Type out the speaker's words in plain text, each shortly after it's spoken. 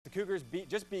Cougars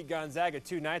just beat Gonzaga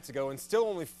 2 nights ago, and still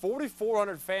only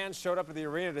 4,400 fans showed up at the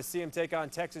arena to see him take on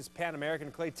Texas Pan American.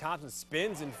 Klay Thompson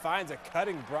spins and finds a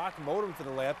cutting Brock Modem for the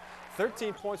layup.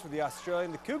 13 points for the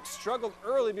Australian. The Cougs struggled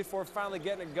early before finally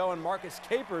getting it going. Marcus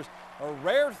Capers, a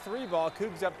rare three-ball.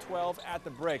 Cougs up 12 at the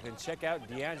break. Then check out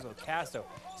D'Angelo Casto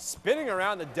spinning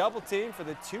around the double team for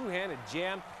the two-handed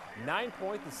jam. 9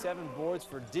 points and 7 boards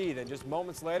for D. Then just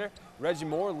moments later, Reggie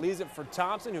Moore leaves it for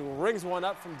Thompson, who rings one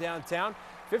up from downtown.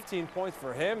 15 points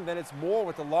for him. Then it's Moore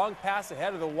with the long pass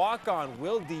ahead of the walk-on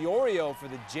Will Diorio for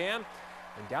the jam.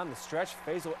 And down the stretch,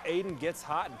 Faisal Aden gets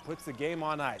hot and puts the game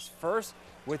on ice. First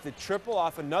with the triple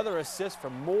off another assist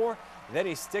from Moore. Then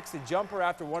he sticks the jumper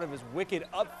after one of his wicked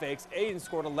up fakes. Aden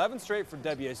scored 11 straight for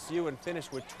WSU and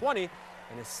finished with 20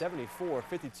 in a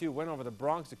 74-52 win over the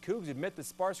Bronx. The Cougs admit the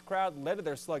sparse crowd led to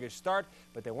their sluggish start,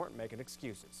 but they weren't making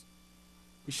excuses.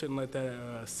 We shouldn't let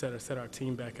that set our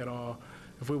team back at all.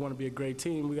 If we want to be a great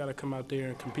team, we got to come out there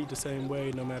and compete the same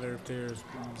way, no matter if there's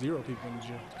 0 people in the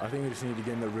gym. I think we just need to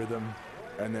get in the rhythm,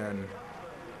 and then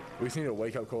we just need a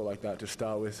wake-up call like that to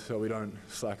start with, so we don't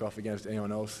slack off against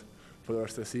anyone else for the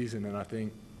rest of the season. And I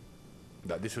think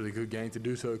that this was a good game to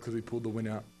do so because we pulled the win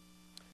out.